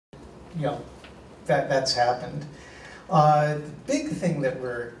you know, that's happened. The big thing that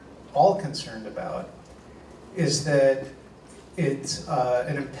we're all concerned about is that it's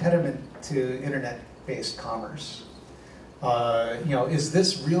an impediment to internet-based commerce. You know, is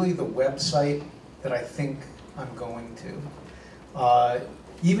this really the website that I think I'm going to?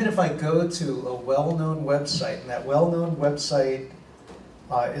 Even if I go to a well-known website, and that well-known website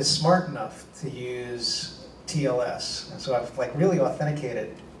is smart enough to use TLS, and so I've like really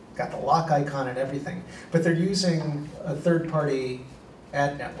authenticated, got the lock icon and everything, but they're using a third-party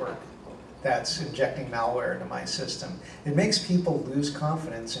ad network that's injecting malware into my system. It makes people lose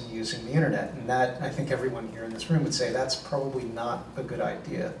confidence in using the internet, and that, I think everyone here in this room would say that's probably not a good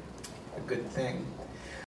idea, a good thing.